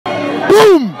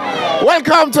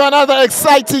Welcome to another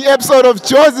exciting episode of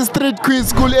Jozi Street Quiz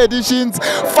School Editions.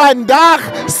 Vandag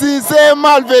sise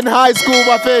Malvern High School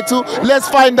bafethu. Let's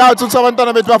find out ukuthi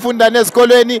abantwana bethu bafunda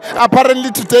esikolweni. Apparently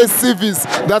today is service.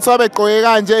 That's why begqoke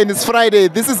kanje and it's Friday.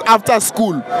 This is after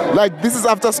school. Like this is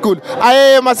after school.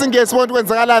 Aye masingesi wonke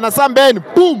kwenzakalana sambeni.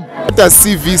 Boom. What does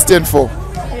CV stand for?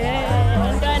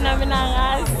 Ntwana mina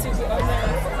ngazi to be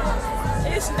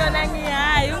honest. Isintwana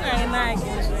ngihayi unganginaki.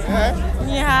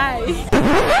 Ngihayi.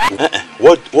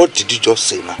 What did you just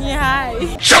say now?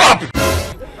 Ngihayi. Shut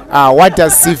up! What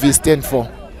does CV stand for?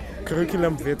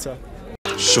 Curriculum vitae.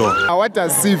 Sure. What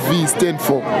does CV stand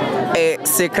for?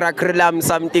 Curriculum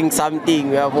something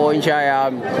uyabona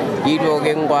yami yilo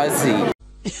ke ngikwazi.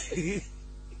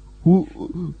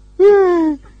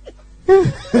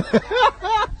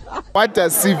 What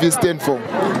does CV stand for?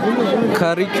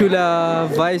 Curricular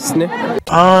vice ne?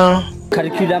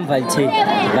 Curriculum vitae.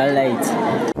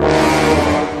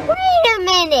 Wait a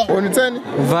minute. Onitani?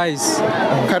 Vice.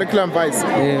 Curriculum vice.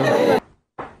 Yeah.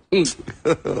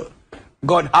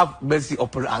 God have mercy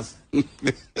upon us.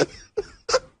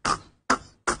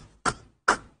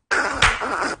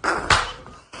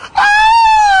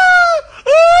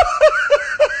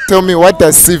 Tell me, what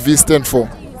does CV stand for?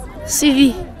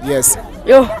 CV. Yes.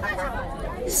 Yo.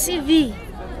 CV.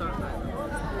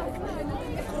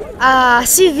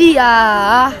 CV.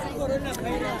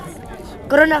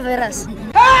 Coronavirus.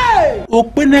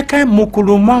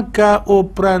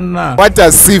 What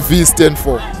does CV stand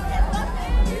for?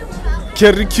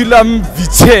 Curriculum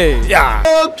vitae. Yeah.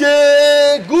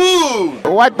 Okay, good.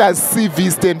 What does CV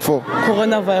stand for?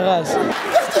 Coronavirus.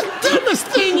 Dumbest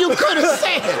thing you could have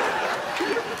said.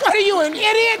 What are you, an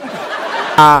idiot?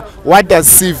 What does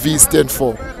CV stand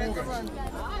for?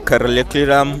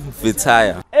 Curriculum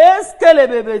vitae.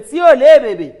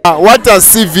 What does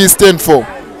CV stand for?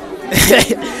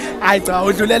 I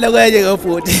thought you let away your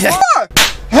food.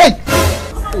 Hey!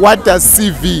 What does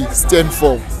CV stand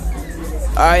for?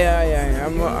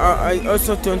 I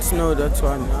also don't know that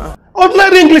one.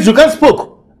 Ordinary English you can't speak,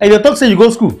 and you talk say you go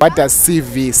school. What does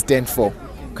CV stand for?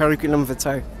 Curriculum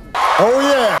vitae. Oh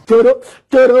yeah!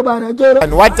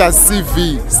 And what does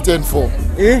CV stand for?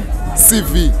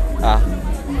 CV.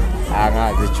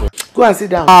 Go and sit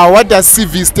down. What does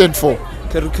CV stand for?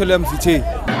 Curriculum vitae.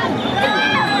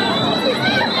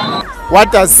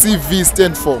 What does CV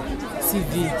stand for?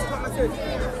 CV.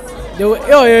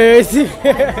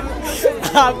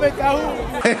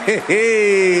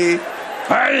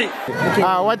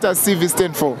 What does CV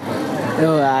stand for?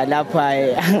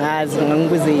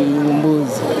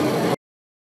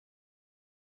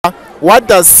 What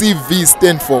does CV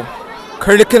stand for?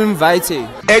 Curriculum vitae.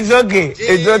 It's okay.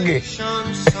 It's okay.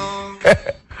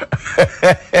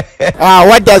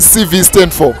 What does CV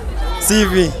stand for?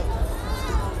 CV.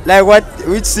 Like what?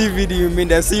 Which CV do you mean?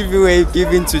 The CV where you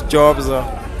give into jobs or?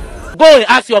 Go and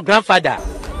ask your grandfather.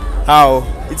 How?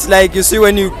 It's like you see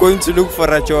when you're going to look for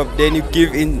a job, then you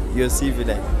give in your CV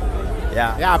like.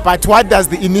 Yeah. Yeah, but what does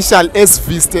the initial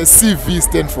CV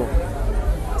stand for?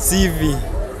 CV.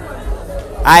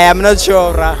 I am not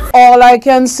sure. All I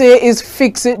can say is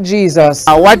fix it, Jesus.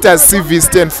 What does CV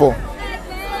stand for?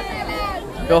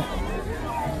 Yo.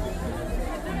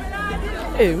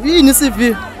 Hey, we need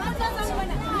CV.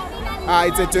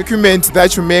 It's a document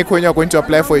that you make when you're going to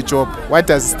apply for a job. What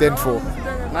does it stand for?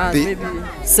 Maybe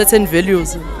certain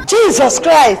values. Jesus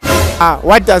Christ.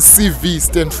 What does CV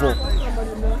stand for?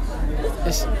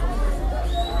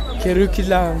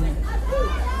 Curriculum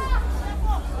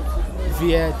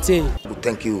vitae.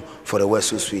 Thank you for the word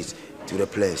so sweet to the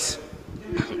place.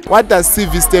 What does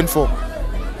CV stand for?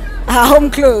 Home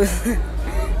clothes.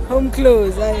 Home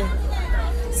clothes.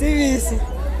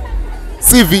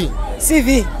 CV.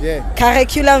 CV. Yeah.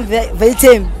 Curriculum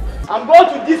vitae. I'm going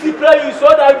to discipline you so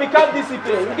that you become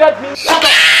disciplined. You get me?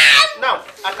 Now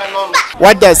I cannot.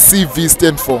 What does CV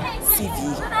stand for?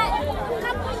 CV.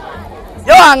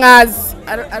 Yo, Angaz.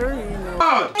 I don't really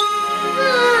know.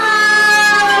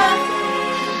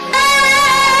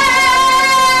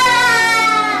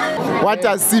 What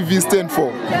does CV stand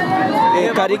for?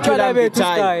 Curriculum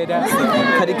vitae.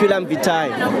 Curriculum vitae.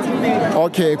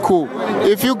 Okay, cool.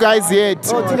 If you guys heard,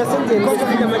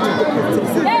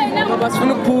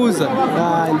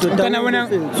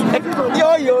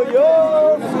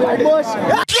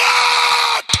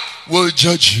 Will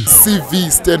judge you. CV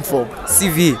stand for?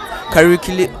 CV.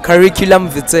 Curriculum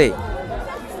vitae.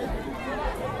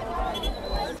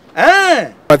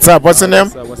 What's up? What's your name?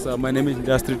 What's up? My name is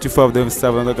Industry 25 of the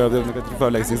 7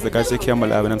 like since the guy Chik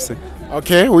Aljoy.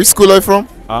 Okay, which school are you from?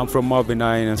 I'm from Malvern.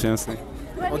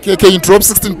 Okay, can you drop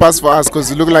 16 bars for us? Because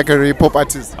you look like a hip hop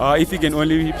artist. If you can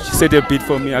only set a beat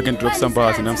for me, I can drop some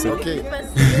bars, you know what I'm saying? Okay.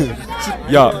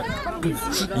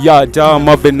 Yeah, down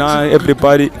my benign,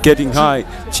 everybody getting high.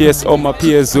 Cheers all my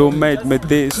peers who made me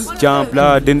this. Jump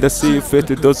blood in the sea, fit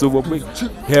to those who were weak.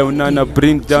 Hell nana,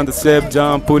 bring down the slab,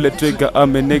 jump, pull a trigger.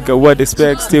 I'm a nigga, what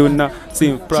expect? Still not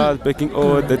seeing pride, breaking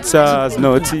all the chars.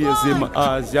 No tears in my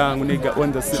eyes, young nigga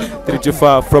on the sea. 3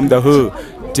 from the hood.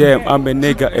 Damn, I'm a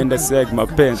nigga and I sag my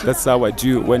pants. That's how I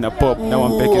do when I pop. Now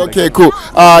I'm back. Okay, cool.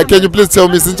 Can you please tell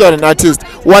me, since you're an artist,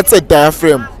 what's a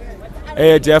diaphragm?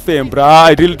 Hey, Jeffrey, bro,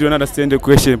 I really don't understand the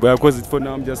question, but because for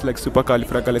now I'm just like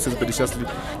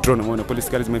supercalifragilisticexpialidocious drawn on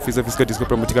politicalism and physical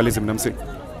discopromaticalism, I'm saying.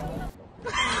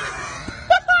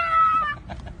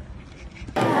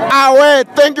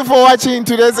 Thank you for watching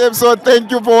today's episode.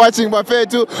 Thank you for watching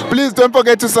Bafethu. Please don't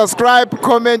forget to subscribe,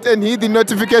 comment, and hit the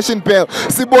notification bell.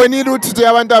 See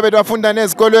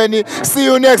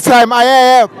you next time.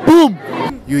 Boom!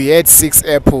 You had 6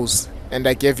 apples, and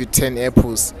I gave you 10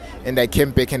 apples, and I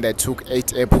came back and I took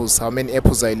 8 apples. How many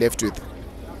apples are you left with?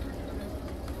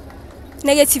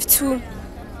 -2.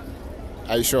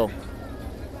 Are you sure?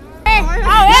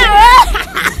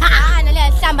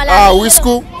 Which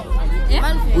school?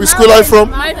 Which school are you from?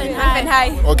 Malvern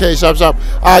High. Okay, sharp.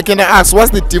 Can I ask,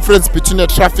 what's the difference between a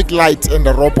traffic light and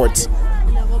a robot?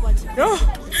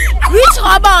 Which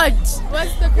robot?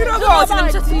 What's the robot and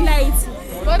a traffic light?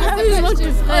 What is the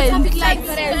difference? Traffic light,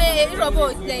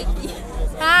 robot.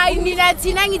 Hi, Nina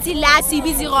ngithi la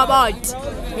sibizi robot.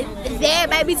 There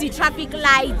maybe the traffic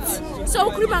light. So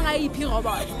ukhuluma ngayiphi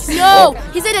robot? No,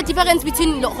 he said the difference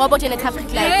between robot and a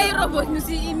traffic light. Hey, robot, a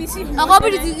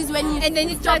robot is when you and then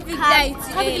it's traffic light.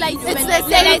 Traffic light is it's the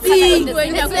same thing.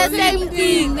 It's the same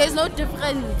thing. There's no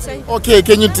difference. Okay,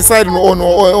 can you decide on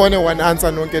one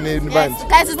answer? No, can you guys,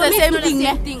 it's the same thing.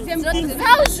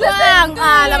 How strong?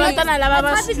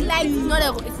 Traffic light is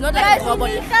not like a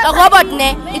robot. A robot,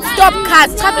 it stop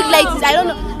cars. Traffic light is, I don't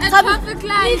know. Traffic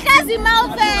light.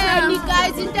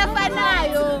 Guys,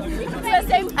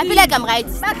 I feel like I'm right.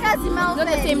 It's not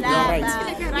the same thing.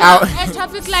 A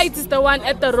traffic light is the one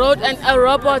at the road, and a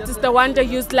robot is the one they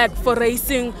use like for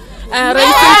racing cars.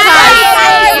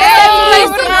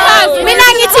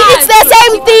 It's the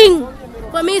same thing.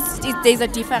 For me, there's a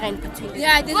difference between.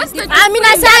 Yeah, there's a difference. I mean,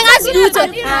 I'm saying as you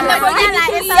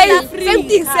same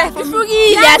thing.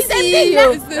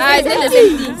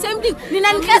 Same thing.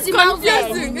 It's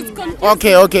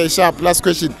confusing. Okay, sharp. Last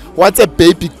question. What's a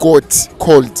baby goat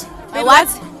called? A what?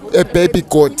 A baby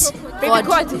goat. Baby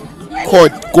goat.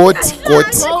 Goat.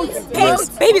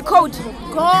 Baby goat.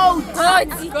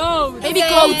 Baby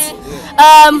goat.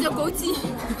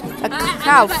 A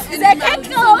calf. Is it a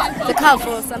cow? It's a calf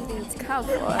or something. It's a calf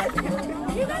or...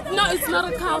 No, it's not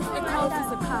a calf. A calf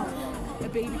is a cow. A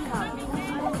baby cow.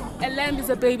 A lamb is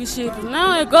a baby sheep.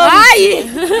 No, a goat. I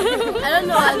don't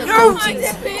know how the goat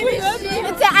is.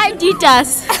 It's an Adidas.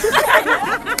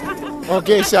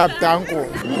 Okay, sharp. Thank you.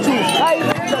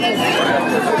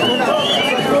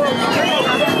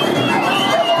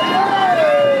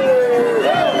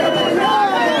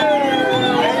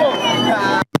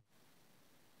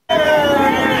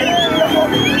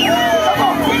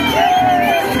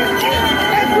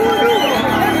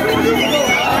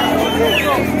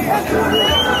 Thank you.